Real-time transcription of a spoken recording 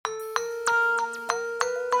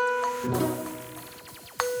Hello,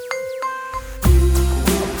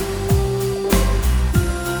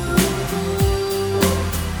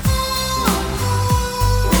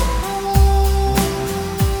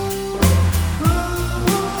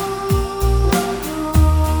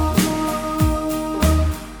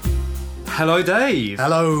 Dave.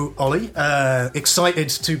 Hello, Ollie. Excited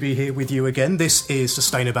to be here with you again. This is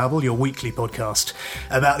Sustainababble, your weekly podcast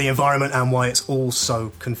about the environment and why it's all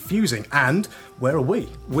so confusing. And where are we?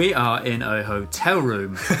 We are in a hotel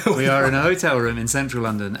room. We are in a hotel room in central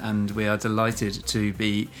London, and we are delighted to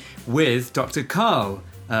be with Dr. Karl,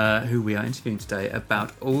 who we are interviewing today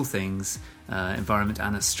about all things environment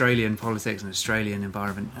and Australian politics and Australian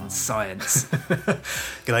environment and science.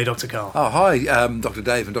 G'day, Dr. Karl. Oh, hi, Dr.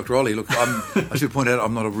 Dave and Dr. Ollie. Look, I should point out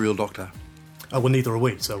I'm not a real doctor. Oh, well, neither are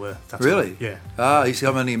we, so that's really? Right. Yeah. You see,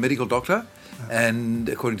 I'm only a medical doctor, and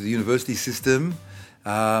according to the university system,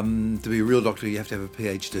 to be a real doctor, you have to have a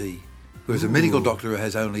PhD, whereas a medical doctor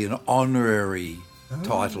has only an honorary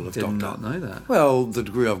title of doctor. Did not know that. Well, the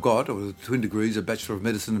degree I've got, or the twin degrees, a Bachelor of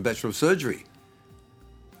Medicine and Bachelor of Surgery.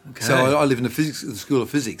 Okay. So I live in the School of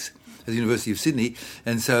Physics at the University of Sydney,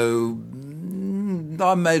 and so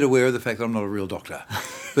I'm made aware of the fact that I'm not a real doctor.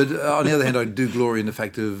 But on the other hand, I do glory in the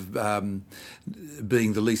fact of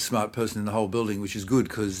being the least smart person in the whole building, which is good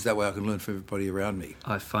because that way I can learn from everybody around me.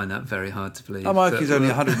 I find that very hard to believe. My IQ is only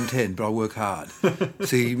 110, but I work hard.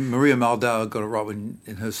 See, Maria Maldao got it right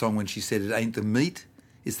in her song when she said, "It ain't the meat,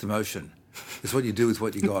 it's the motion. It's what you do with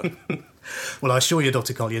what you got." Well, I assure you,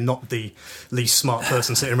 Dr. Karl, you're not the least smart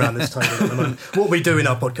person sitting around this table at the moment. What we do in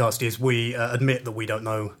our podcast is we admit that we don't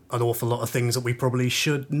know an awful lot of things that we probably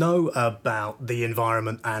should know about the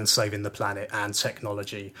environment and saving the planet and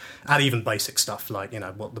technology and even basic stuff like,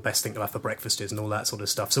 what the best thing to have for breakfast is and all that sort of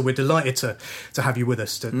stuff. So we're delighted to have you with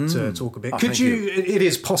us to talk a bit. Could you? It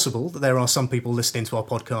is possible that there are some people listening to our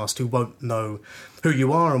podcast who won't know who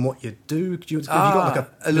you are and what you do. Have you got like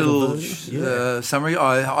a little summary?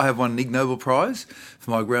 I have won an Ig Nobel Prize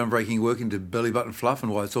for my groundbreaking work into belly button fluff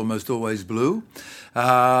and why it's almost always blue.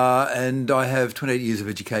 And I have 28 years of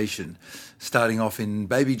education, starting off in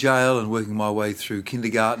baby jail and working my way through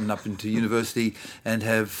kindergarten up into university, and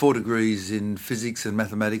have 4 degrees in physics and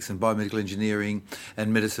mathematics and biomedical engineering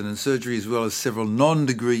and medicine and surgery, as well as several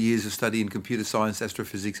non-degree years of study in computer science,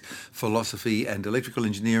 astrophysics, philosophy and electrical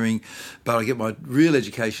engineering. But I get my real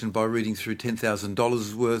education by reading through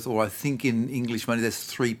 $10,000 worth, or I think in English money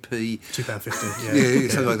that's 3p. £2.50. Yeah,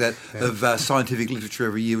 something like that, of scientific literature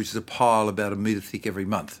every year, which is a pile about a metre thick every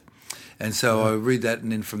month. And so I read that,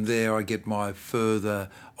 and then from there I get my further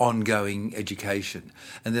ongoing education.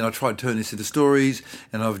 And then I try to turn this into stories,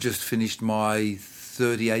 and I've just finished my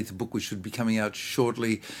 38th book, which should be coming out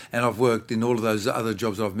shortly. And I've worked in all of those other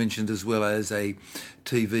jobs I've mentioned, as well as a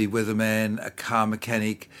TV weatherman, a car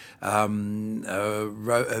mechanic. Have you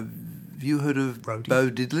heard of Roadie?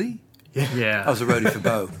 Bo Diddley? Yeah. I was a roadie for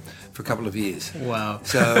Bo for a couple of years. Wow.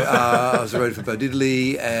 So I was a roadie for Bo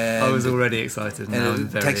Diddley, and I was already excited. and I'm a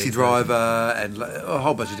very taxi excited. driver, and a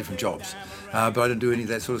whole bunch of different jobs. But I don't do any of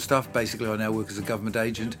that sort of stuff. Basically, I now work as a government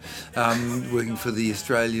agent, working for the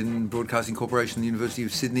Australian Broadcasting Corporation, the University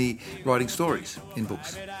of Sydney, writing stories in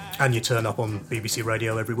books. And you turn up on BBC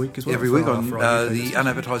Radio every week as well? Every week on the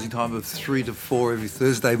unadvertising time of 3 to 4 every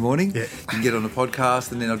Thursday morning. Yeah. You can get on a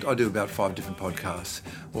podcast, and then I do about 5 different podcasts.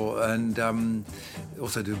 And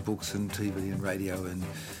also do books and TV and radio and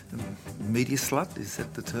media slut, is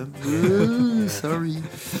that the term? Ooh, sorry.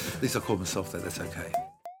 At least I call myself that, that's okay.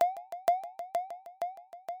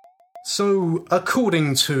 So,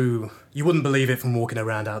 according to, you wouldn't believe it from walking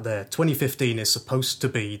around out there, 2015 is supposed to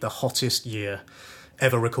be the hottest year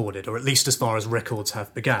ever recorded, or at least as far as records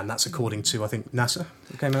have began. That's according to, I think, NASA.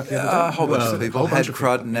 It came out the other day. A whole bunch of people,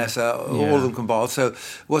 Hadcrud, NASA, all of them combined. So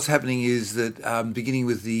what's happening is that beginning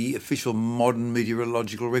with the official modern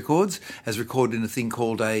meteorological records, as recorded in a thing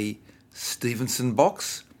called a Stevenson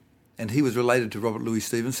box, and he was related to Robert Louis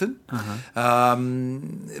Stevenson,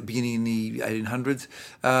 beginning in the 1800s.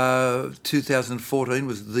 2014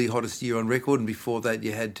 was the hottest year on record, and before that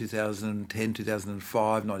you had 2010,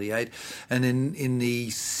 2005, 98. And then in the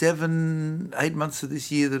 7-8 months of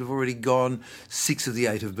this year that have already gone, 6 of the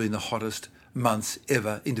 8 have been the hottest months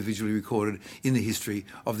ever individually recorded in the history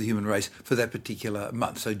of the human race for that particular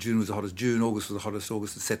month. So June was the hottest June, August was the hottest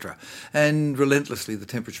August, etc. And relentlessly the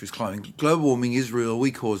temperature is climbing. Global warming is real,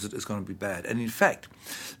 we caused it, it's going to be bad. And in fact,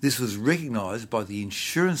 this was recognised by the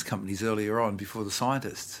insurance companies earlier on before the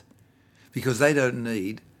scientists, because they don't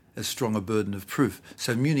need as strong a burden of proof.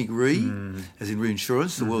 So Munich Re, as in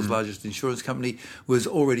reinsurance, the world's largest insurance company, was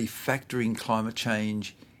already factoring climate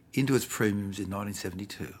change into its premiums in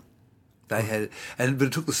 1972. They had, but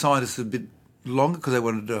it took the scientists a bit longer because they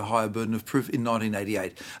wanted a higher burden of proof in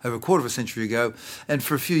 1988, over a quarter of a century ago. And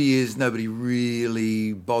for a few years, nobody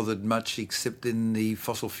really bothered much, except in the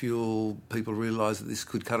fossil fuel people realised that this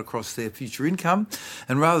could cut across their future income.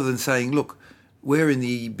 And rather than saying, look, we're in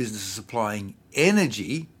the business of supplying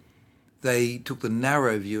energy, they took the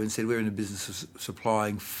narrow view and said we're in the business of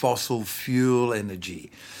supplying fossil fuel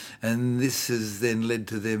energy. And this has then led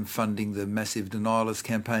to them funding the massive denialist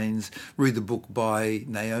campaigns. Read the book by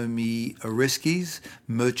Naomi Oreskes,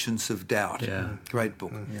 Merchants of Doubt. Yeah. Great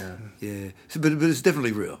book. Yeah. So, but it's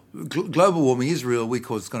definitely real. Global warming is real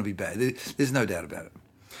because it's going to be bad. There's no doubt about it.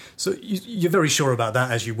 So you're very sure about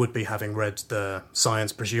that, as you would be, having read the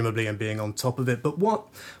science, presumably, and being on top of it. But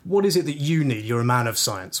what is it that you need? You're a man of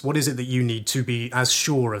science. What is it that you need to be as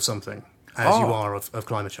sure of something as you are of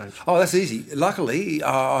climate change? Oh, that's easy. Luckily,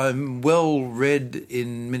 I'm well read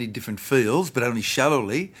in many different fields, but only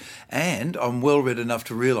shallowly, and I'm well read enough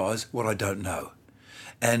to realise what I don't know.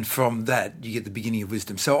 And from that, you get the beginning of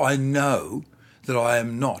wisdom. So I know that I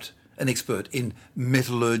am not an expert in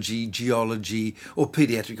metallurgy, geology, or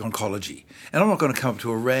paediatric oncology. And I'm not going to come up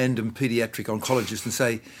to a random paediatric oncologist and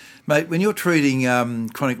say, mate, when you're treating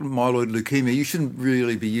chronic myeloid leukemia, you shouldn't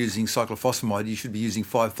really be using cyclophosphamide, you should be using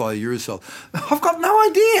 5-thiouresol. I've got no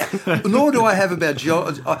idea, nor do I have about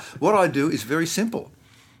geology. What I do is very simple.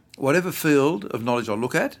 Whatever field of knowledge I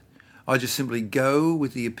look at, I just simply go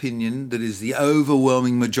with the opinion that is the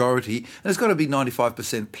overwhelming majority, and it's got to be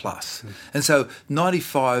 95% plus. And so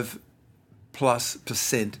 95% plus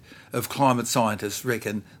of climate scientists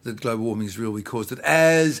reckon that global warming is real because that,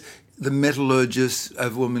 as the metallurgists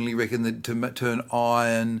overwhelmingly reckon that to turn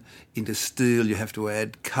iron into steel, you have to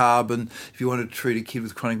add carbon. If you want to treat a kid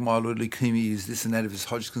with chronic myeloid leukemia, use this and that. If it's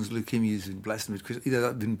Hodgkin's leukemia, use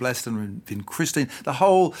vinblastine or vincristine. The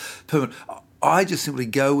whole permanent. I just simply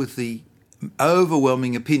go with the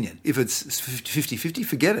overwhelming opinion. If it's 50-50,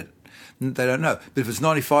 forget it. They don't know. But if it's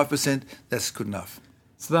 95%, that's good enough.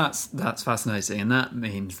 So that's fascinating, and that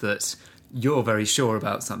means that you're very sure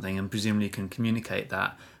about something and presumably can communicate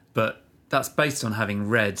that, but that's based on having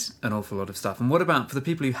read an awful lot of stuff. And what about for the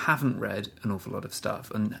people who haven't read an awful lot of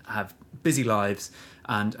stuff and have busy lives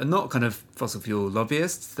and are not kind of fossil fuel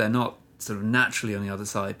lobbyists? They're not sort of naturally on the other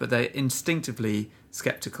side, but they're instinctively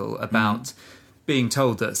sceptical about being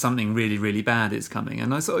told that something really, really bad is coming.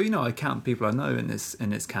 And I sort of, I count people I know in this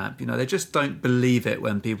camp. They just don't believe it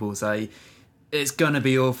when people say it's going to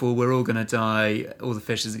be awful, we're all going to die, all the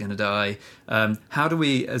fishes are going to die. How do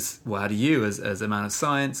you, as a man of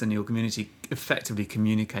science and your community, effectively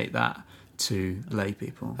communicate that to lay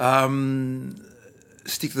people?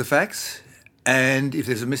 Stick to the facts, and if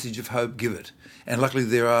there's a message of hope, give it. And luckily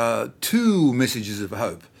there are two messages of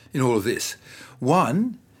hope in all of this.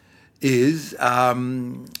 One is that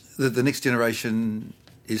the next generation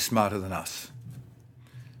is smarter than us.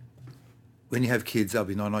 When you have kids, they'll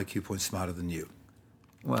be 9 IQ points smarter than you.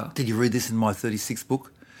 Wow. Did you read this in my 36th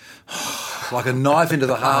book? Like a knife into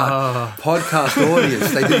the heart. Podcast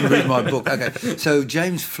audience, they didn't read my book. Okay, so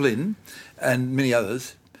James Flynn and many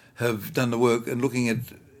others have done the work and looking at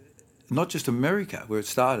not just America, where it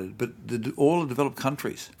started, but all the developed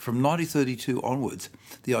countries. From 1932 onwards,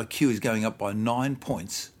 the IQ is going up by 9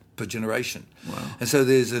 points per generation. Wow. And so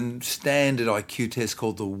there's a standard IQ test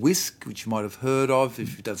called the WISC, which you might have heard of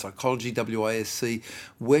if you've done psychology, WISC,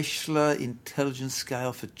 Wechsler Intelligence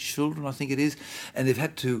Scale for Children, I think it is, and they've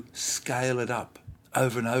had to scale it up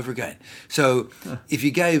over and over again. So if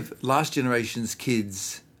you gave last generation's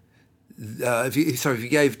kids, if you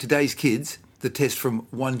gave today's kids the test from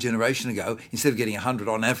one generation ago, instead of getting 100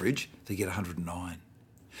 on average, they get 109.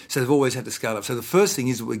 So they've always had to scale up. So the first thing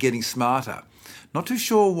is that we're getting smarter. Not too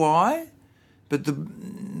sure why, but the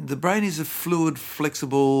brain is a fluid,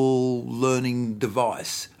 flexible learning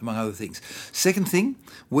device, among other things. Second thing,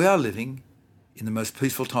 we are living in the most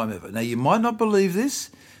peaceful time ever. Now, you might not believe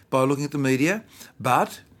this by looking at the media,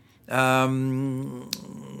 but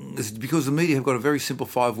it's because the media have got a very simple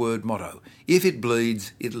 5-word motto. If it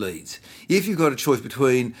bleeds, it leads. If you've got a choice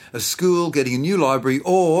between a school getting a new library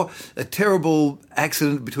or a terrible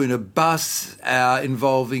accident between a bus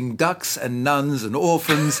involving ducks and nuns and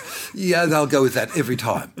orphans, they'll go with that every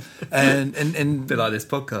time. And a bit like this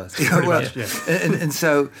podcast. And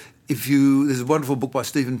so there's a wonderful book by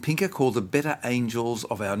Steven Pinker called The Better Angels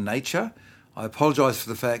of Our Nature. I apologise for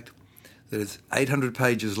the fact that it's 800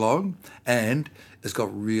 pages long and it's got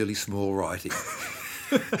really small writing.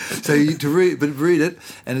 So read it,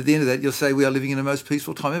 and at the end of that, you'll say we are living in the most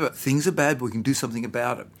peaceful time ever. Things are bad, but we can do something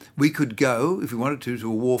about it. We could go, if we wanted to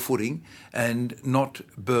a war footing and not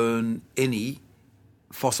burn any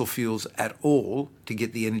fossil fuels at all to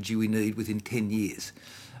get the energy we need within 10 years.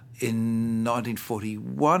 In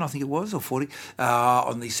 1941, I think it was, or 40,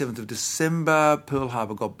 on the 7th of December, Pearl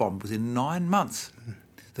Harbor got bombed within 9 months.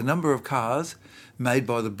 The number of cars made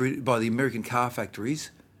by the American car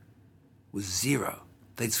factories was zero.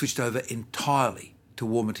 They'd switched over entirely to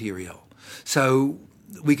war material. So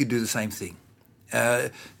we could do the same thing.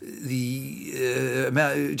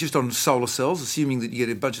 Just on solar cells, assuming that you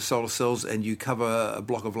get a bunch of solar cells and you cover a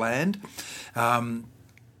block of land, and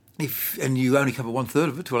you only cover 1/3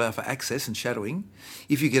 of it to allow for access and shadowing,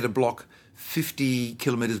 if you get a block 50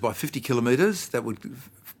 kilometres by 50 kilometres, that would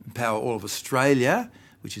power all of Australia,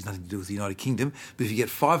 which has nothing to do with the United Kingdom. But if you get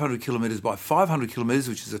 500 kilometres by 500 kilometres,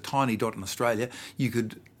 which is a tiny dot in Australia, you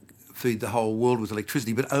could feed the whole world with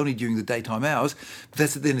electricity, but only during the daytime hours. But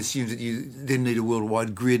that then assumes that you then need a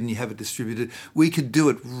worldwide grid and you have it distributed. We could do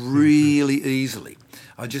it really easily.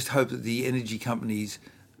 I just hope that the energy companies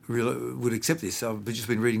would accept this. I've just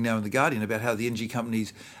been reading now in The Guardian about how the energy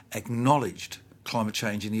companies acknowledged climate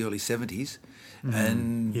change in the early 70s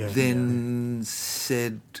and then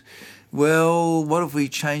said, well, what if we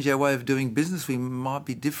change our way of doing business? We might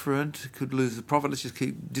be different, could lose the profit. Let's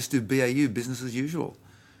just do BAU, business as usual.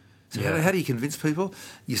 So how do you convince people?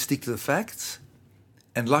 You stick to the facts.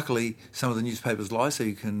 And luckily, some of the newspapers lie, so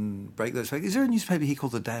you can break those facts. Is there a newspaper here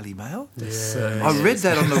called the Daily Mail? I read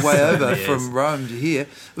that on the way over from Rome to here.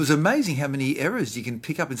 It was amazing how many errors you can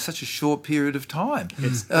pick up in such a short period of time.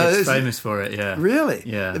 It's famous for it, yeah. Really?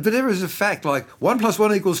 Yeah. But errors of fact, like 1 +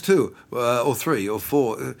 1 = 2, or 3, or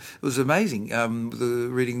 4. It was amazing.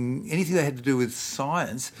 Reading anything that had to do with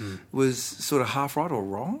science was sort of half right or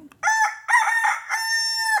wrong.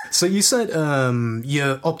 So you said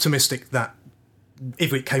you're optimistic that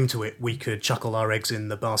if it came to it, we could chuck all our eggs in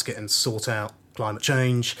the basket and sort out climate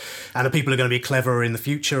change, and that people are going to be cleverer in the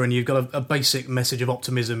future, and you've got a basic message of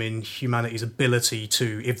optimism in humanity's ability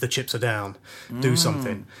to, if the chips are down, do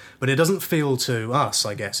something. But it doesn't feel to us,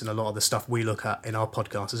 I guess, in a lot of the stuff we look at in our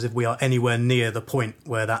podcast, as if we are anywhere near the point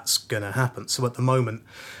where that's going to happen. So at the moment,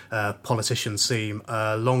 politicians seem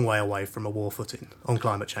a long way away from a war footing on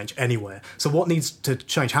climate change anywhere. So what needs to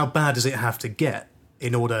change? How bad does it have to get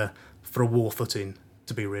in order for a war footing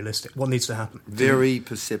to be realistic? What needs to happen? Very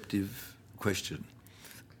perceptive question.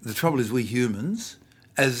 The trouble is we humans,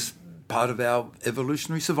 as part of our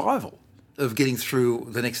evolutionary survival of getting through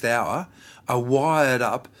the next hour, are wired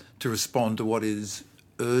up to respond to what is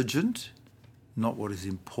urgent, not what is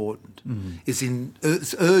important.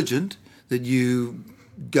 It's urgent that you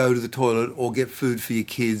go to the toilet or get food for your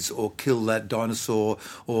kids or kill that dinosaur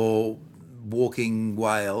or walking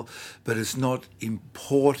whale, but it's not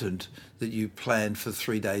important that you plan for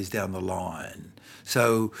 3 days down the line.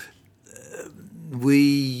 So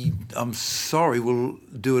I'm sorry, we'll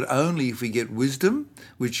do it only if we get wisdom,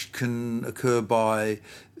 which can occur by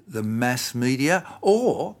the mass media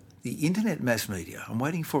or the internet mass media. I'm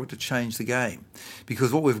waiting for it to change the game,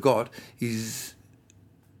 because what we've got is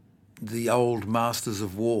the old masters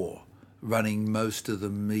of war running most of the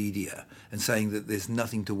media and saying that there's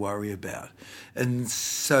nothing to worry about. And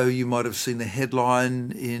so you might have seen the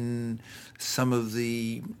headline in some of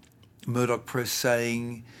the Murdoch press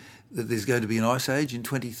saying that there's going to be an ice age in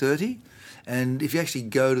 2030. And if you actually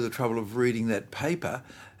go to the trouble of reading that paper,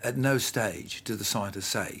 at no stage did the scientists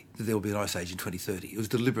say that there will be an ice age in 2030. It was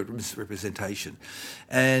deliberate misrepresentation.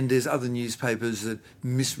 And there's other newspapers that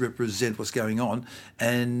misrepresent what's going on,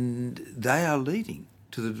 and they are leading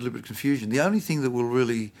to the deliberate confusion. The only thing that will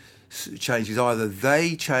really change is either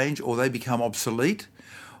they change or they become obsolete,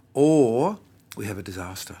 or we have a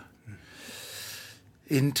disaster.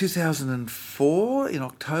 In 2004, in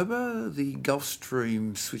October, the Gulf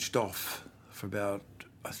Stream switched off for about,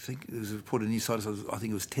 I think there was a report in New South Wales, I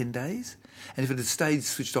think it was 10 days. And if it had stayed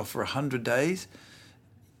switched off for 100 days,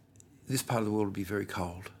 this part of the world would be very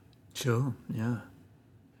cold. Sure, yeah.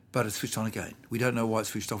 But it's switched on again. We don't know why it's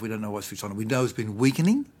switched off. We don't know why it's switched on. We know it's been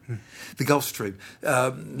weakening. The Gulf Stream.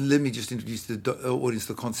 Let me just introduce the audience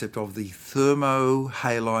to the concept of the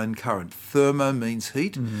thermohaline current. Thermo means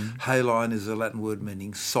heat. Haline is a Latin word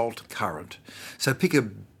meaning salt current. So pick a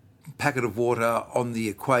packet of water on the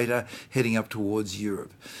equator heading up towards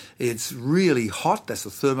Europe. It's really hot, that's the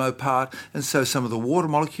thermo part, and so some of the water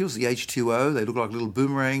molecules, the H2O, they look like little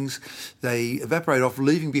boomerangs, they evaporate off,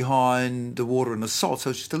 leaving behind the water and the salt, so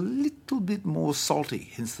it's just a little bit more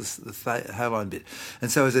salty, hence the haline bit.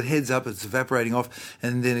 And so as it heads up, it's evaporating off,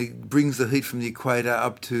 and then it brings the heat from the equator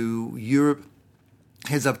up to Europe,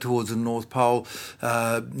 heads up towards the North Pole.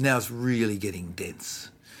 Now it's really getting dense.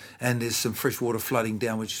 and there's some fresh water flooding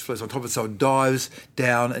down, which flows on top of it. So it dives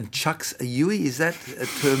down and chucks a Yui. Is that a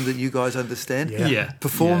term that you guys understand? Yeah.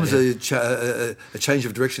 Performs a change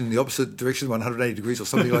of direction in the opposite direction, 180 degrees or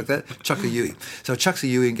something like that. Chuck a Yui. So it chucks a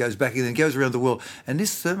Yui and goes back and then goes around the world. And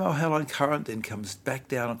this thermohaline current then comes back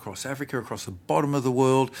down across Africa, across the bottom of the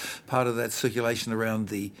world. Part of that circulation around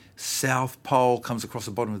the South Pole comes across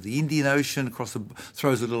the bottom of the Indian Ocean,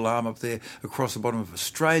 throws a little arm up there, across the bottom of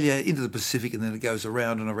Australia, into the Pacific, and then it goes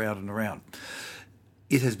around and around and around.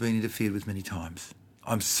 It has been interfered with many times.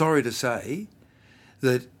 I'm sorry to say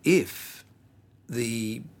that if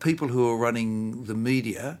the people who are running the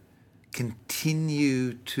media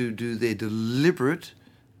continue to do their deliberate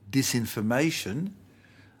disinformation,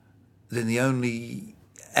 then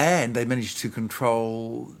they manage to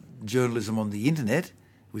control journalism on the internet,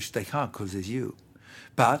 which they can't because there's you.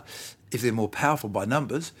 But if they're more powerful by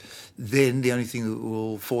numbers, then the only thing that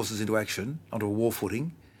will force us into action, onto a war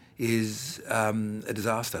footing, is a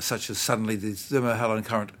disaster, such as suddenly the thermohaline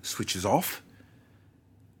current switches off,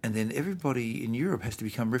 and then everybody in Europe has to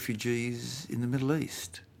become refugees in the Middle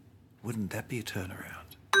East. Wouldn't that be a turnaround?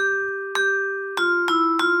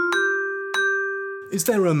 Is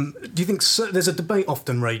there do you think there's a debate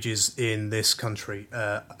often rages in this country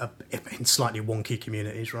in slightly wonky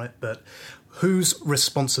communities, right? But whose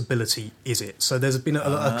responsibility is it? So there's been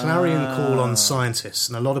a clarion call on scientists,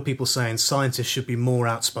 and a lot of people saying scientists should be more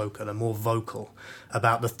outspoken and more vocal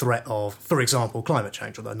about the threat of, for example, climate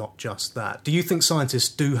change, although not just that. Do you think scientists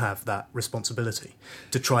do have that responsibility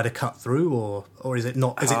to try to cut through, or is it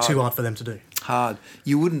not? Is it too hard for them to do? Hard.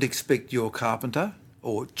 You wouldn't expect your carpenter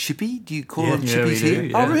or chippy. Do you call them chippies we here? do,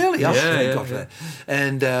 yeah. Oh, really? Oh, Yeah, got that.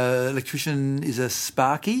 And electrician is a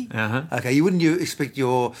sparky. Uh-huh. Okay, you wouldn't expect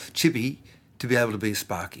your chippy to be able to be a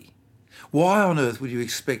sparky. Why on earth would you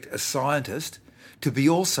expect a scientist to be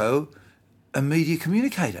also a media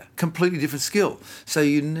communicator? Completely different skill. So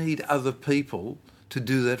you need other people to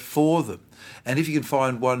do that for them. And if you can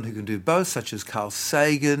find one who can do both, such as Carl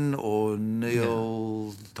Sagan or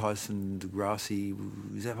Neil Tyson deGrasse,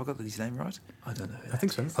 have I got his name right? I don't know. I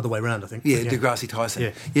think so. Other way around, I think. Yeah, deGrasse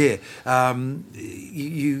Tyson. Yeah.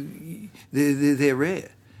 They're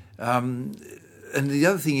rare. And the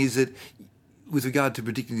other thing is that with regard to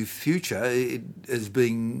predicting the future, it as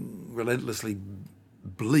being relentlessly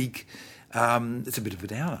bleak, it's a bit of a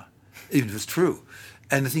downer, even if it's true.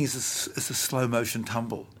 And the thing is, it's a slow motion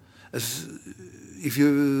tumble.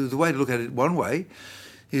 The way to look at it one way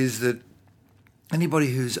is that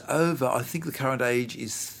anybody who's over, I think the current age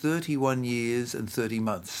is 31 years and 30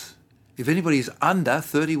 months. If anybody is under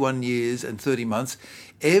 31 years and 30 months,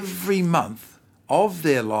 every month of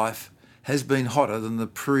their life has been hotter than the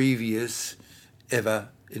previous ever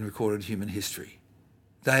in recorded human history.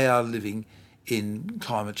 They are living in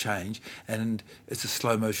climate change, and it's a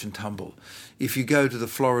slow motion tumble. If you go to the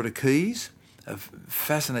Florida Keys, a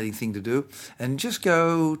fascinating thing to do, and just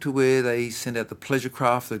go to where they send out the pleasure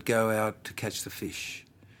craft that go out to catch the fish,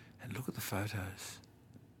 and look at the photos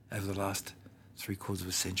over the last 3/4 of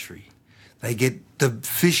a century. The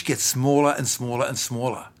fish get smaller and smaller and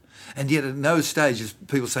smaller. And yet at no stage is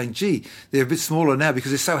people saying, gee, they're a bit smaller now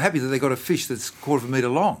because they're so happy that they got a fish that's 1/4 metre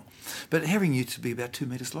long. But herring used to be about 2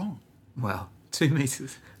 metres long. Wow, 2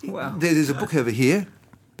 metres. Wow. There's a book over here.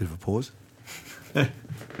 Bit of a pause.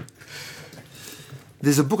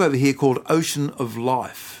 There's a book over here called Ocean of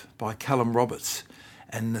Life by Callum Roberts.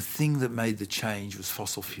 And the thing that made the change was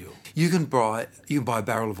fossil fuel. You can buy a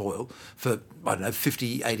barrel of oil for, I don't know,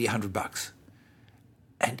 50, 80, $100.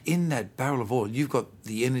 And in that barrel of oil, you've got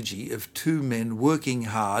the energy of 2 men working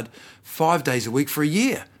hard 5 days a week for a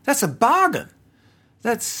year. That's a bargain.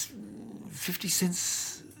 That's 50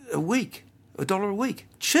 cents a week, $1 a week.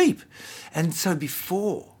 Cheap. And so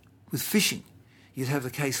before, with fishing, you'd have the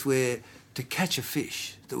case where to catch a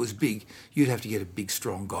fish that was big, you'd have to get a big,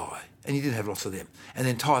 strong guy. And you didn't have lots of them. And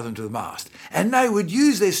then tie them to the mast. And they would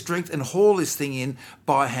use their strength and haul this thing in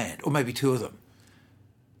by hand, or maybe 2 of them.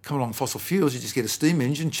 Come along fossil fuels, you just get a steam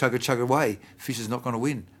engine, chug away. Fish is not going to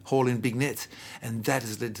win. Haul in big nets. And that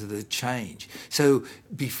has led to the change. So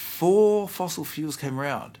before fossil fuels came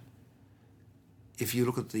around, if you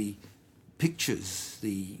look at the pictures,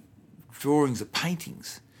 the drawings, the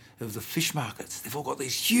paintings of the fish markets, they've all got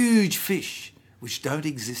these huge fish which don't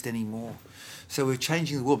exist anymore. So we're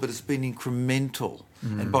changing the world, but it's been incremental.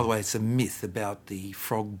 And by the way, it's a myth about the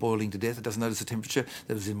frog boiling to death. It doesn't notice the temperature.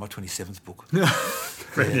 That was in my 27th book.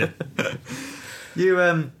 Brilliant.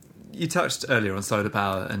 You touched earlier on solar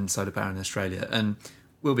power and solar power in Australia, and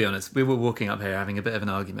we'll be honest, we were walking up here having a bit of an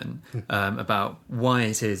argument about why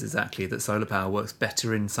it is exactly that solar power works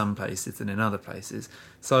better in some places than in other places.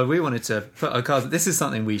 So we wanted to put our cards. This is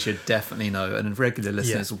something we should definitely know, and regular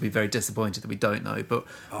listeners will be very disappointed that we don't know. But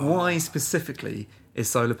why specifically is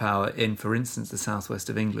solar power in, for instance, the southwest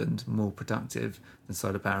of England more productive than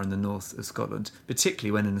solar power in the north of Scotland,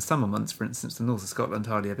 particularly when in the summer months, for instance, the north of Scotland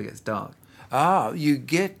hardly ever gets dark? You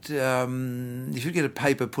get you should get a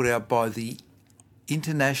paper put out by the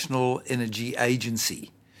International Energy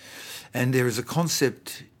Agency, and there is a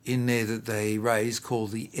concept in there that they raise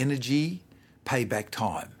called the energy payback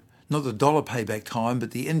time. Not the dollar payback time,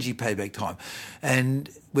 but the energy payback time. And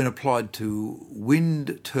when applied to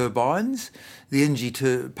wind turbines, the energy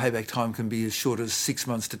payback time can be as short as 6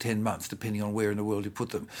 months to 10 months, depending on where in the world you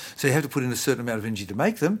put them. So you have to put in a certain amount of energy to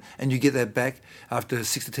make them, and you get that back after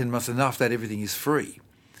 6 to 10 months, and after that everything is free.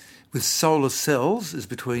 With solar cells, is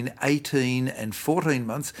between 18 and 14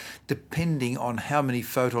 months, depending on how many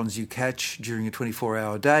photons you catch during a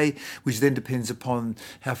 24-hour day, which then depends upon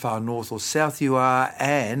how far north or south you are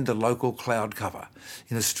and the local cloud cover.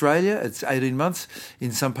 In Australia, it's 18 months.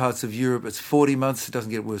 In some parts of Europe, it's 40 months. It doesn't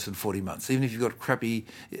get worse than 40 months. Even if you've got crappy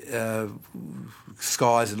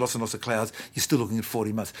skies and lots of clouds, you're still looking at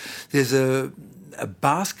 40 months. There's a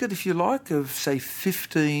basket, if you like, of, say,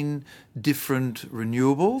 15 different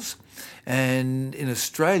renewables. And in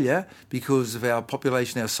Australia, because of our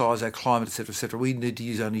population, our size, our climate, etc., we need to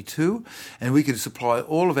use only 2. And we could supply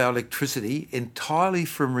all of our electricity entirely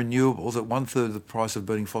from renewables at 1/3 of the price of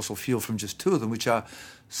burning fossil fuel from just 2 of them, which are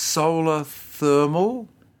solar thermal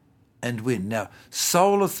and wind. Now,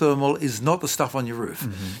 solar thermal is not the stuff on your roof.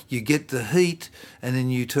 Mm-hmm. You get the heat, and then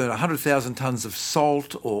you turn 100,000 tonnes of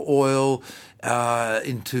salt or oil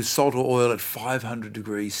into salt or oil at 500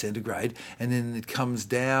 degrees centigrade, and then it comes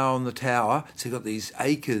down the tower. So you've got these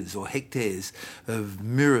acres or hectares of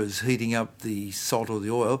mirrors heating up the salt or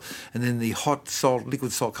the oil, and then the hot salt,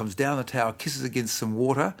 liquid salt, comes down the tower, kisses against some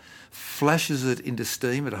water, flashes it into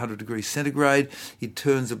steam at 100 degrees centigrade. It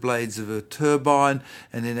turns the blades of a turbine,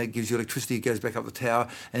 and then that gives you electricity. It goes back up the tower,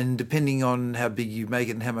 and depending on how big you make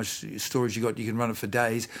it and how much storage you got, you can run it for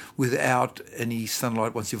days without any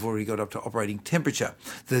sunlight once you've already got up to operating temperature.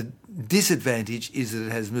 The disadvantage is that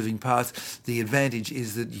it has moving parts. The advantage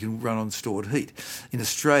is that you can run on stored heat. In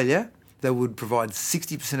Australia, that would provide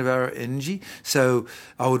 60% of our energy. So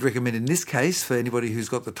I would recommend in this case, for anybody who's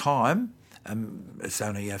got the time, it's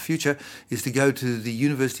only our future, is to go to the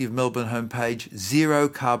University of Melbourne homepage, Zero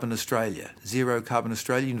Carbon Australia. Zero Carbon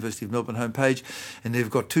Australia, University of Melbourne homepage, and they've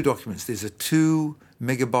got 2 documents. There's a 2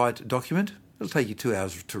 megabyte document. It'll take you 2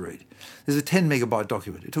 hours to read. There's a 10 megabyte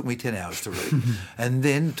document. It took me 10 hours to read. And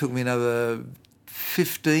then it took me another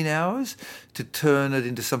 15 hours to turn it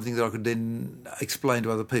into something that I could then explain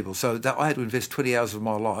to other people. So that I had to invest 20 hours of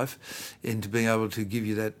my life into being able to give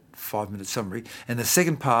you that 5-minute summary. And the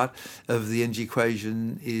second part of the energy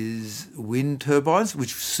equation is wind turbines,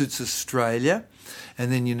 which suits Australia.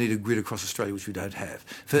 And then you need a grid across Australia, which we don't have.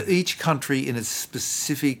 For each country in its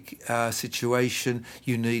specific situation,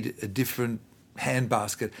 you need a different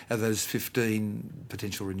handbasket of those 15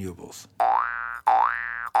 potential renewables.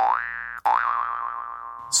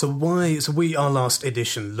 So our last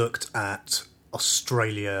edition looked at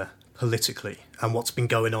Australia politically and what's been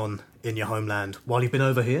going on in your homeland while you've been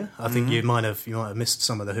over here. I think you might have missed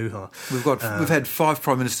some of the hoo-ha. We've had 5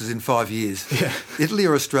 prime ministers in 5 years. Yeah. Italy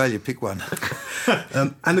or Australia, pick one.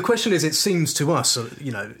 And the question is, it seems to us,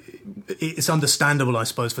 it's understandable, I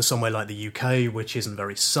suppose, for somewhere like the UK, which isn't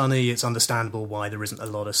very sunny. It's understandable why there isn't a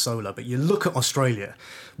lot of solar. But you look at Australia,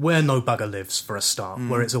 where no bugger lives, for a start,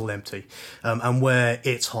 where it's all empty, and where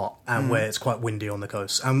it's hot, and where it's quite windy on the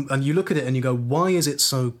coast. And you look at it and you go, why is it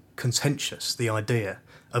so contentious, the idea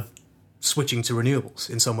of switching to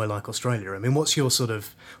renewables in somewhere like Australia? I mean, what's your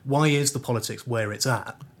why is the politics where it's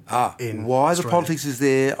at? Why Australia? The politics is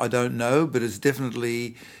there, I don't know, but it's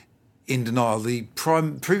definitely in denial. The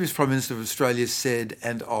previous Prime Minister of Australia said,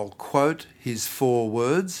 and I'll quote his 4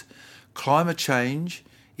 words, "Climate change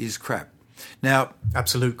is crap." Now,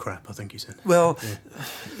 absolute crap, I think you said. Well,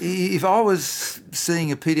 if I was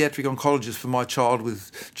seeing a paediatric oncologist for my child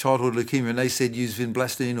with childhood leukemia and they said use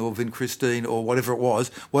vinblastine or vincristine or whatever it was,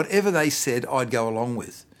 whatever they said, I'd go along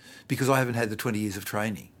with, because I haven't had the 20 years of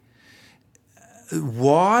training.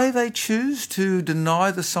 Why they choose to deny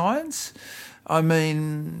the science? I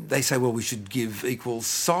mean, they say, well, we should give equal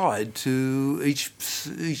side to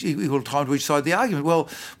equal time to each side of the argument. Well,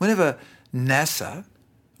 whenever NASA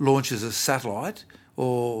launches a satellite,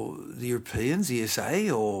 or the Europeans, the ESA,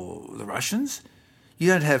 or the Russians, you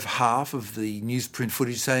don't have half of the newsprint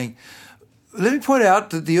footage saying, let me point out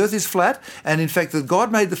that the Earth is flat, and in fact that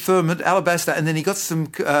God made the firmament, alabaster, and then he got some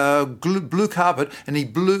blue carpet, and he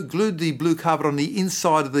glued the blue carpet on the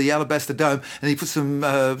inside of the alabaster dome, and he put some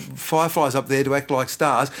fireflies up there to act like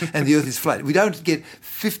stars, and the Earth is flat. We don't get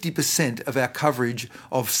 50% of our coverage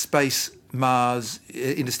of space, Mars,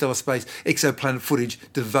 interstellar space, exoplanet footage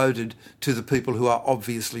devoted to the people who are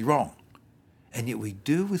obviously wrong. And yet we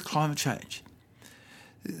do with climate change.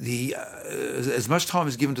 As much time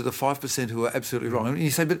is given to the 5% who are absolutely wrong. And you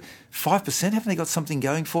say, but 5%, haven't they got something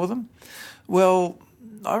going for them? Well,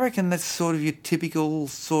 I reckon that's sort of your typical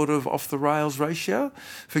sort of off-the-rails ratio.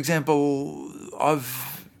 For example,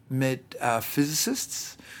 I've met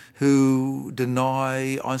physicists who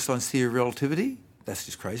deny Einstein's theory of relativity. That's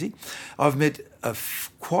just crazy. I've met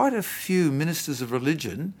quite a few ministers of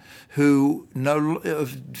religion who of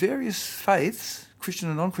various faiths, Christian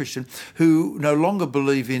and non-Christian, who no longer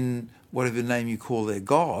believe in whatever name you call their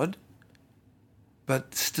God,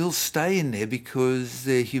 but still stay in there because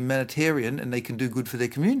they're humanitarian and they can do good for their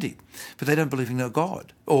community. But they don't believe in no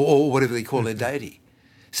God or whatever they call their deity.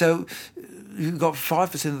 So you've got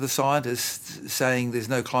 5% of the scientists saying there's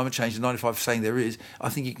no climate change and 95% saying there is. I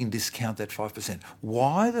think you can discount that 5%.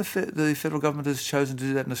 Why the federal government has chosen to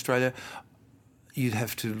do that in Australia, you'd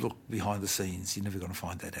have to look behind the scenes. You're never going to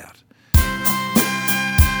find that out.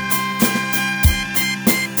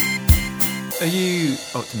 Are you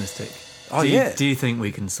optimistic? Oh, yeah. Do you think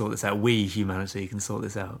we can sort this out? We, humanity, can sort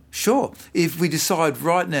this out? Sure. If we decide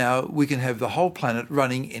right now we can have the whole planet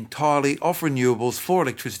running entirely off renewables for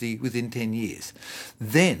electricity within 10 years,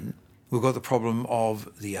 then we've got the problem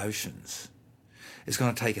of the oceans. It's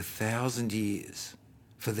going to take 1,000 years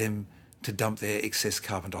for them to dump their excess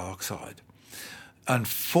carbon dioxide.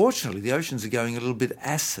 Unfortunately, the oceans are going a little bit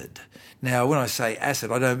acid. Now, when I say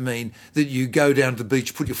acid, I don't mean that you go down to the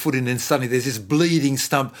beach, put your foot in, and suddenly there's this bleeding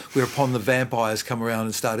stump whereupon the vampires come around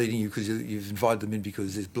and start eating you because you've invited them in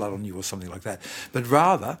because there's blood on you or something like that. But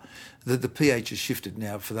rather, that the pH has shifted.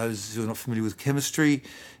 Now, for those who are not familiar with chemistry,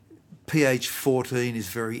 pH 14 is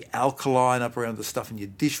very alkaline up around the stuff in your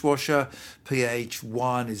dishwasher. pH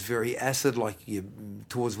 1 is very acid, like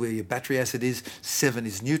towards where your battery acid is. 7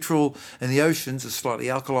 is neutral. And the oceans are slightly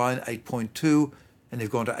alkaline, 8.2, and they've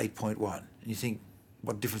gone to 8.1. And you think,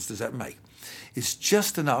 what difference does that make? It's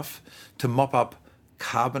just enough to mop up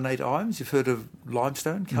carbonate ions. You've heard of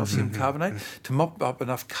limestone, calcium carbonate? To mop up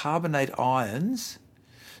enough carbonate ions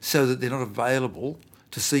so that they're not available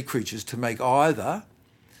to sea creatures to make either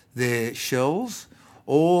their shells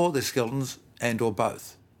or their skeletons and or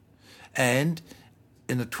both. And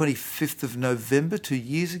in the 25th of November, 2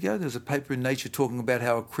 years ago, there was a paper in Nature talking about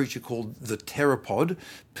how a creature called the pteropod,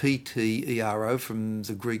 P-T-E-R-O, from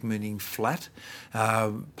the Greek meaning flat,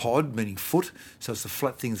 pod meaning foot, so it's the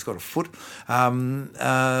flat thing that's got a foot, can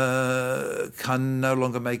no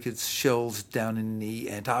longer make its shells down in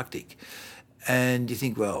the Antarctic. And you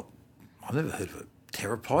think, well, I've never heard of it.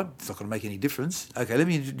 Pteropod, it's not going to make any difference. Okay, let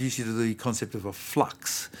me introduce you to the concept of a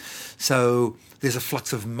flux. So there's a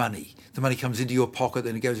flux of money. The money comes into your pocket,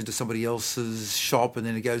 then it goes into somebody else's shop, and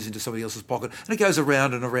then it goes into somebody else's pocket, and it goes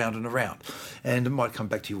around and around and around. And it might come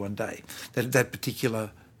back to you one day. That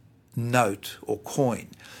particular note or coin.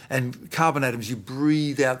 And carbon atoms, you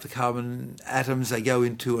breathe out the carbon atoms, they go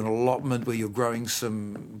into an allotment where you're growing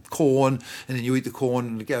some corn, and then you eat the corn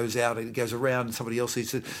and it goes out and it goes around and somebody else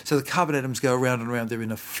eats it. So the carbon atoms go around and around, they're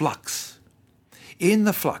in a flux. In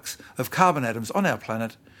the flux of carbon atoms on our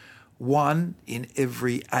planet, 1 in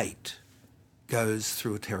every 8 goes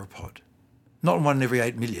through a pteropod. Not 1 in every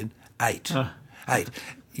 8 million, 8. 8.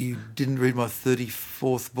 You didn't read my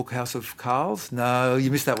 34th book, House of Carls? No, you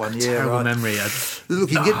missed that one. Yeah, terrible right. memory. Look,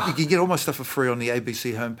 you can get all my stuff for free on the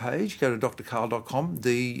ABC homepage. Go to drkarl.com,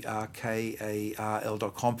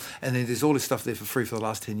 drkarl.com, and then there's all this stuff there for free for the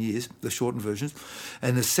last 10 years, the shortened versions.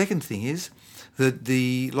 And the second thing is that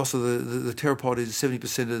the loss of the pteropod is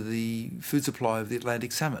 70% of the food supply of the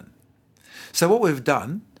Atlantic salmon. So what we've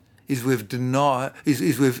done is we've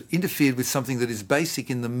interfered with something that is basic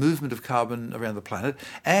in the movement of carbon around the planet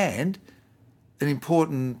and an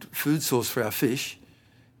important food source for our fish.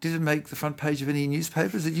 Did it make the front page of any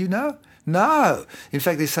newspapers that you know? No. In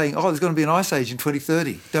fact, they're saying, there's going to be an ice age in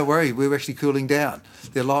 2030. Don't worry, we're actually cooling down.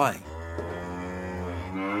 They're lying.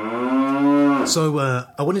 So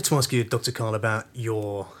I wanted to ask you, Dr. Karl, about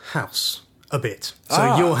your house a bit.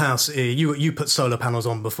 So your house, you put solar panels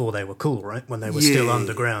on before they were cool, right? When they were still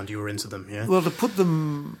underground, you were into them, yeah? Well, to put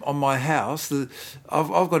them on my house, I've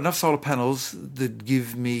got enough solar panels that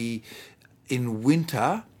give me, in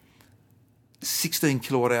winter, 16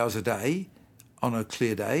 kilowatt hours a day on a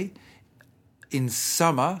clear day. In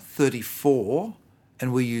summer, 34,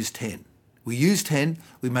 and we use 10 We use 10,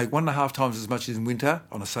 we make 1.5 times as much in winter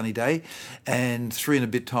on a sunny day and 3 and a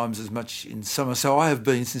bit times as much in summer. So I have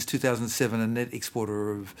been, since 2007, a net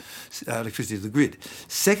exporter of electricity to the grid.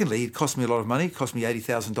 Secondly, it cost me a lot of money. It cost me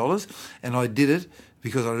 $80,000, and I did it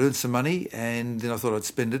because I'd earned some money and then I thought I'd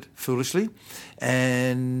spend it foolishly.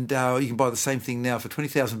 And you can buy the same thing now for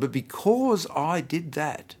 $20,000. But because I did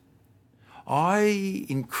that, I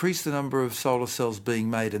increased the number of solar cells being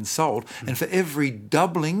made and sold, and for every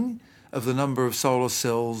doubling of the number of solar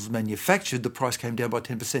cells manufactured, the price came down by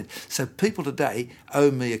 10%. So people today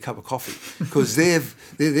owe me a cup of coffee because they're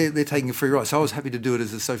taking a free ride. So I was happy to do it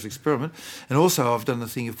as a social experiment. And also I've done the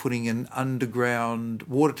thing of putting an underground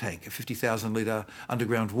water tank, a 50,000 litre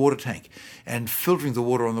underground water tank, and filtering the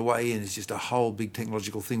water on the way in is just a whole big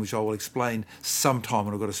technological thing, which I will explain sometime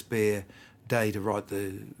when I've got a spare day to write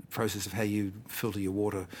the process of how you filter your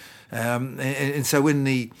water. And so when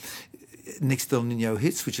the next El Nino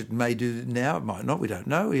hits, which it may do now, it might not, we don't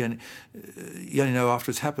know. You only know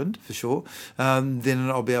after it's happened, for sure. Then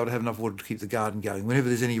I'll be able to have enough water to keep the garden going. Whenever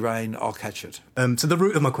there's any rain, I'll catch it. So the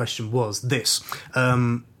root of my question was this.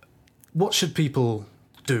 What should people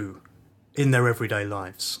do in their everyday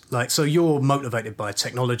lives? Like, so you're motivated by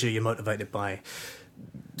technology, you're motivated by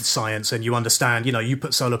science, and you understand, you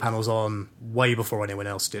put solar panels on way before anyone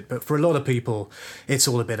else did. But for a lot of people, it's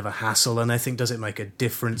all a bit of a hassle, and they think, does it make a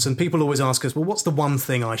difference? And people always ask us, well, what's the one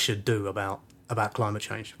thing I should do about climate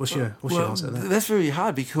change? What's your answer to that? That's very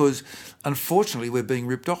hard because, unfortunately, we're being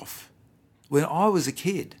ripped off. When I was a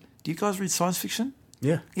kid, do you guys read science fiction?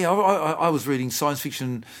 Yeah. Yeah, I was reading science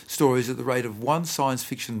fiction stories at the rate of one science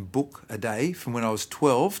fiction book a day from when I was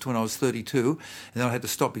 12 to when I was 32, and then I had to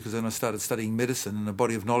stop because then I started studying medicine, and the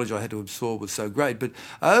body of knowledge I had to absorb was so great. But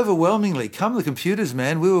overwhelmingly, come the computers,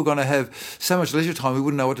 man, we were going to have so much leisure time we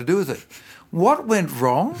wouldn't know what to do with it. What went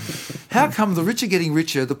wrong? How come the rich are getting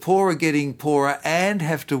richer, the poor are getting poorer and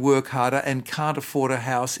have to work harder and can't afford a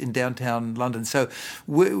house in downtown London? So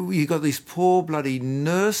you've got these poor bloody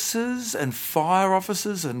nurses and fire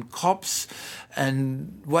officers and cops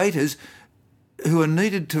and waiters who are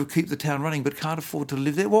needed to keep the town running but can't afford to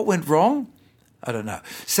live there. What went wrong? I don't know.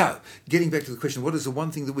 So getting back to the question, what is the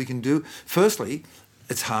one thing that we can do? Firstly,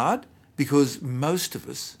 it's hard because most of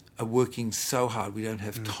us are working so hard we don't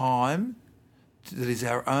have time that is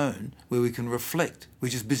our own, where we can reflect. We're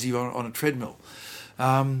just busy on a treadmill.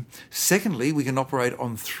 Secondly, we can operate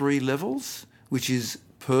on 3 levels, which is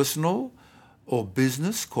personal or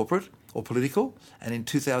business, corporate or political. And in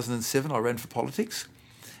 2007, I ran for politics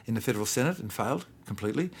in the Federal Senate and failed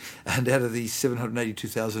completely. And out of the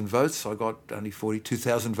 782,000 votes, I got only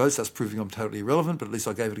 42,000 votes. That's proving I'm totally irrelevant, but at least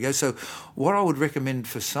I gave it a go. So what I would recommend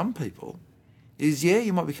for some people is,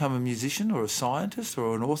 you might become a musician or a scientist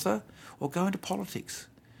or an author, or go into politics,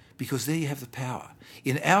 because there you have the power.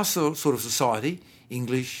 In our sort of society,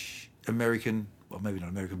 English, American, well, maybe not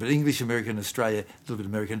American, but English, American, Australia, a little bit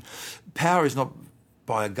American, power is not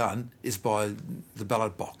by a gun, it's by the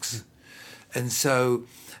ballot box. And so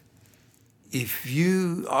if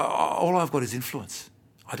all I've got is influence.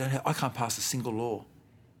 I can't pass a single law.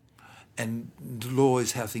 And the law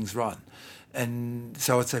is how things run. And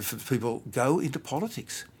so I'd say for people, go into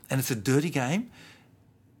politics. And it's a dirty game.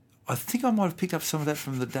 I think I might have picked up some of that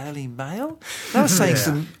from the Daily Mail. They were saying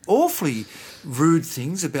some awfully rude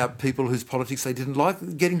things about people whose politics they didn't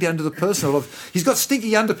like, getting down to the personal of, he's got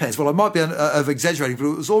stinky underpants. Well, I might be over-exaggerating, but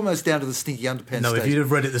it was almost down to the stinky underpants No, stage. if you'd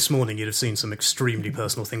have read it this morning, you'd have seen some extremely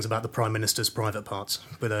personal things about the Prime Minister's private parts.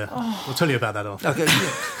 But we'll tell you about that after. Okay,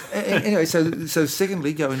 anyway, so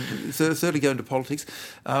secondly, thirdly, go into politics.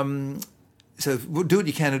 So do what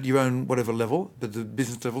you can at your own whatever level, but the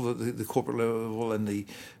business level, the corporate level, and the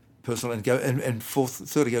personal, and go and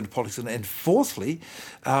thirdly, go into politics, and fourthly,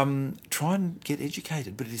 try and get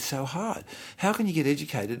educated. But it is so hard. How can you get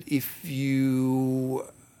educated if you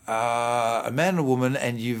are a man and a woman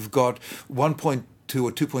and you've got 1.2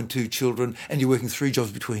 or 2.2 children and you're working 3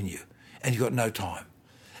 jobs between you and you've got no time?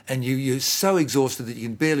 And you're so exhausted that you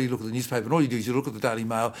can barely look at the newspaper, and all you do is you look at the Daily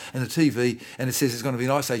Mail and the TV, and it says it's going to be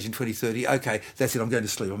an ice age in 2030. Okay, that's it, I'm going to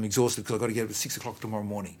sleep. I'm exhausted because I've got to get up at 6 o'clock tomorrow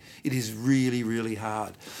morning. It is really, really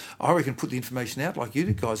hard. I reckon put the information out like you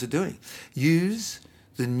guys are doing. Use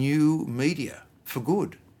the new media for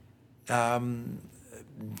good. Don't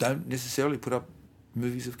necessarily put up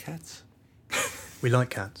movies of cats. We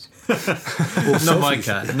like cats. Not my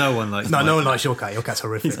cat. No one likes No one likes your cat. Your cat's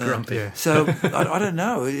horrific. He's grumpy. Yeah. So, I don't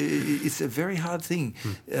know. It's a very hard thing.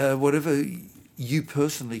 Whatever you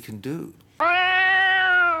personally can do.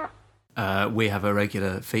 We have a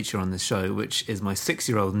regular feature on this show, which is my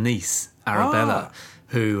 6-year-old niece, Arabella,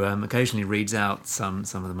 who occasionally reads out some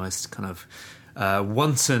of the most kind of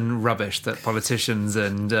wanton rubbish that politicians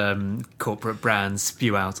and corporate brands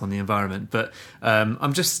spew out on the environment. But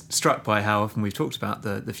I'm just struck by how often we've talked about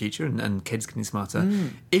the future and kids getting smarter.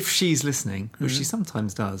 If she's listening, which she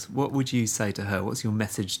sometimes does, what would you say to her? What's your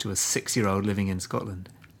message to a 6-year-old living in Scotland?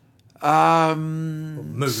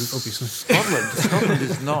 Move, obviously. Scotland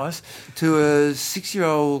is nice. To a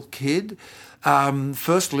 6-year-old kid,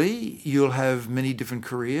 firstly, you'll have many different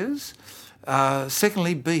careers.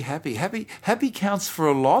 Secondly, be happy. Happy counts for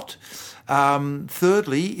a lot.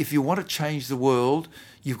 Thirdly, if you want to change the world,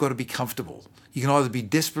 you've got to be comfortable. You can either be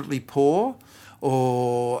desperately poor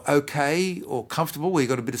or okay or comfortable, where you've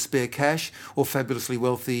got a bit of spare cash, or fabulously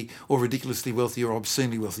wealthy or ridiculously wealthy or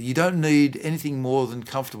obscenely wealthy. You don't need anything more than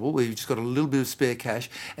comfortable, where you've just got a little bit of spare cash.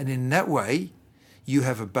 And in that way, you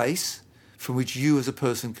have a base from which you as a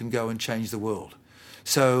person can go and change the world.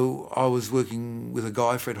 So I was working with a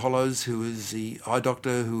guy, Fred Hollows, who is the eye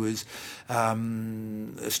doctor, who is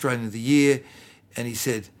Australian of the Year, and he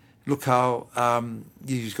said, "Look, Carl,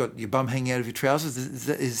 you've got your bum hanging out of your trousers.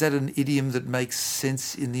 Is that an idiom that makes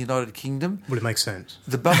sense in the United Kingdom?" Well, it makes sense.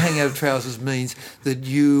 The bum hanging out of trousers means that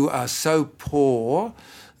you are so poor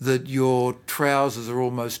that your trousers are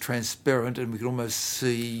almost transparent and we can almost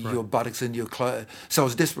see your buttocks and your clothes. So I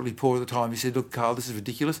was desperately poor at the time. He said, "Look, Carl, this is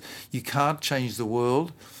ridiculous. You can't change the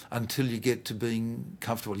world until you get to being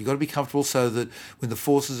comfortable. You've got to be comfortable so that when the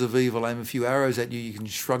forces of evil aim a few arrows at you, you can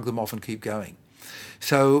shrug them off and keep going."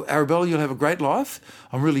 So, Arabella, you'll have a great life.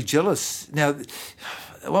 I'm really jealous. Now,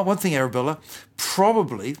 one thing, Arabella,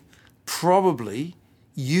 probably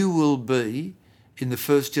you will be in the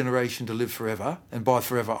first generation to live forever, and by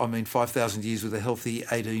forever I mean 5,000 years with a healthy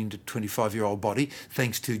 18 to 25-year-old body,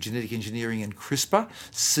 thanks to genetic engineering and CRISPR,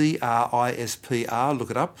 CRISPR,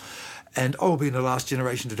 look it up. And I will be in the last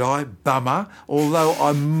generation to die, bummer, although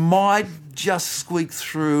I might just squeak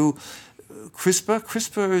through CRISPR.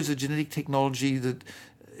 CRISPR is a genetic technology that,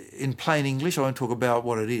 in plain English, I won't talk about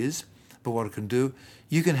what it is, but what it can do.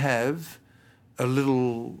 You can have a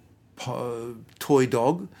little toy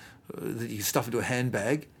dog that you can stuff into a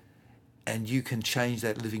handbag, and you can change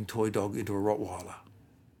that living toy dog into a Rottweiler.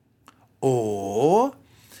 Or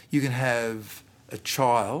you can have a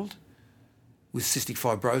child with cystic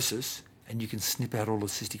fibrosis, and you can snip out all the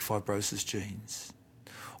cystic fibrosis genes.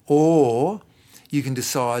 Or you can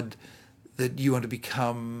decide that you want to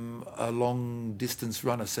become a long-distance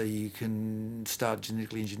runner, so you can start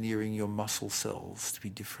genetically engineering your muscle cells to be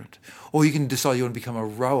different. Or you can decide you want to become a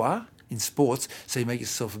rower in sports, so you make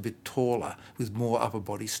yourself a bit taller with more upper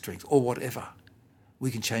body strength, or whatever.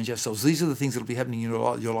 We can change ourselves. These are the things that will be happening in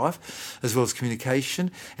your life, as well as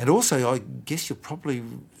communication. And also, I guess you'll probably,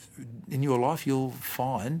 in your life, you'll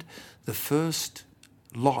find the first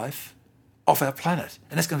life off our planet.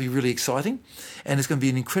 And that's going to be really exciting. And it's going to be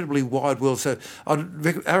an incredibly wide world. So,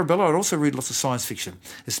 Arabella, I'd also read lots of science fiction,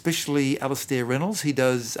 especially Alastair Reynolds. He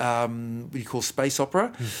does what you call space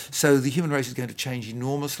opera. So the human race is going to change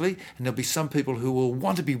enormously. And there'll be some people who will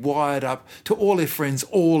want to be wired up to all their friends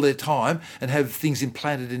all their time and have things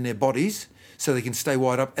implanted in their bodies so they can stay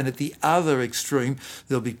wired up. And at the other extreme,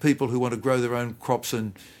 there'll be people who want to grow their own crops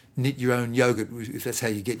and knit your own yogurt, if that's how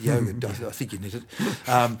you get yogurt. I think you knit it.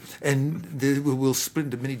 And we'll split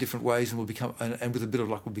into many different ways, and we'll become, and with a bit of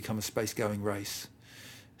luck, we'll become a space-going race.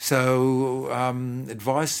 So,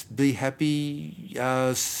 advice: be happy.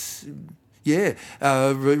 Realise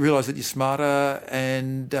that you're smarter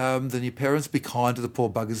than your parents. Be kind to the poor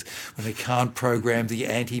buggers when they can't program the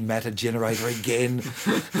antimatter generator again,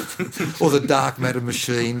 or the dark matter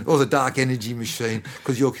machine, or the dark energy machine,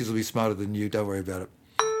 because your kids will be smarter than you. Don't worry about it.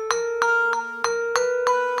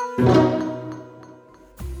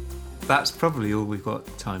 That's probably all we've got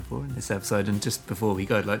time for in this episode. And just before we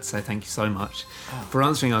go, I'd like to say thank you so much for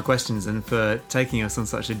answering our questions and for taking us on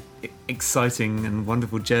such an exciting and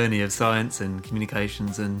wonderful journey of science and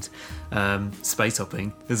communications and space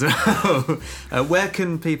hopping as well. Where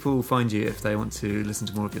can people find you if they want to listen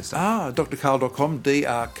to more of your stuff? drkarl.com,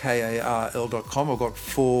 drkarl.com. I've got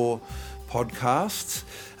 4 podcasts.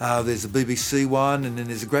 There's a BBC one, and then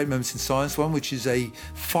there's a Great Moments in Science one, which is a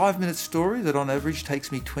 5-minute story that on average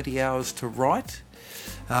takes me 20 hours to write.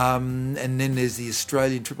 And then there's the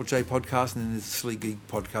Australian Triple J podcast, and then there's the Sleek Geek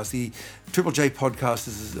podcast. The Triple J podcast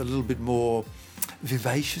is a little bit more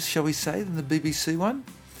vivacious, shall we say, than the BBC one.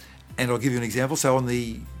 And I'll give you an example. So on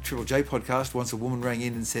the Triple J podcast, once a woman rang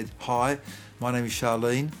in and said, "Hi, my name is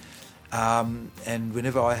Charlene. And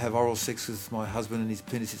whenever I have oral sex with my husband and his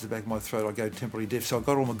penis hits the back of my throat, I go temporarily deaf." So I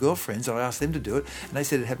got all my girlfriends and I asked them to do it, and they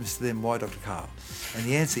said it happens to them. Why, Dr. Karl? And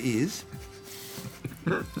the answer is...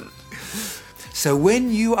 So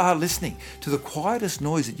when you are listening to the quietest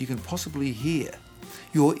noise that you can possibly hear,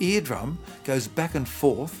 your eardrum goes back and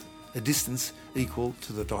forth a distance equal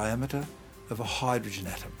to the diameter of a hydrogen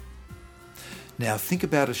atom. Now think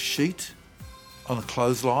about a sheet on a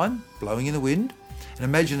clothesline blowing in the wind, and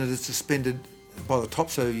imagine that it's suspended by the top,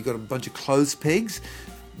 so you've got a bunch of clothes pegs.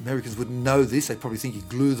 Americans wouldn't know this. They probably think you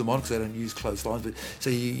glue them on because they don't use clotheslines. But so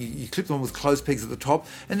you clip them on with clothes pegs at the top,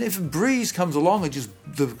 and if a breeze comes along, it just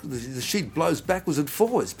the sheet blows backwards and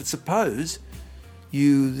forwards. But suppose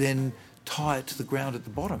you then tie it to the ground at the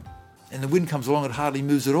bottom, and the wind comes along, it hardly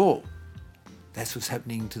moves at all. That's what's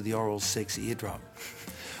happening to the oral sex eardrum.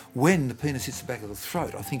 When the penis hits the back of the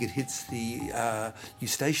throat, I think it hits the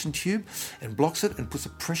eustachian tube and blocks it and puts a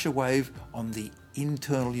pressure wave on the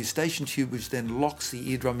internal eustachian tube, which then locks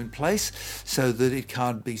the eardrum in place so that it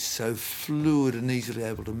can't be so fluid and easily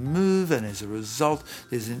able to move, and as a result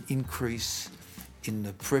there's an increase in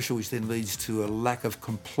the pressure, which then leads to a lack of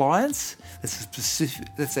compliance. That's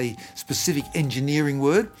a specific engineering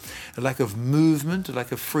word. A lack of movement, a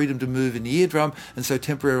lack of freedom to move in the eardrum, and so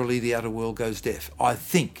temporarily the outer world goes deaf. I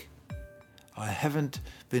think. I haven't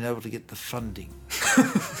been able to get the funding.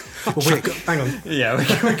 Hang on. Yeah, we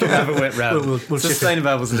can have a wet round. We'll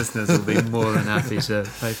Sustainable's listeners will be more than happy to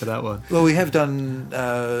pay for that one. Well, we have done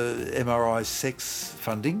MRI sex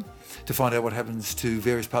funding to find out what happens to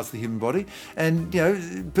various parts of the human body. And,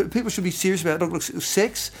 people should be serious about it. Look,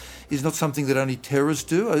 sex is not something that only terrorists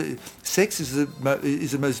do. Sex is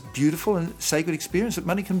the most beautiful and sacred experience that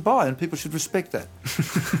money can buy, and people should respect that.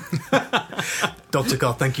 Dr.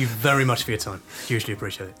 Carl, thank you very much for your time. Hugely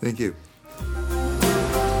appreciate it. Thank you.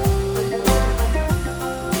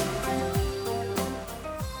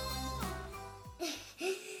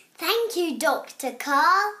 Thank you, Dr.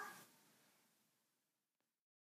 Carl.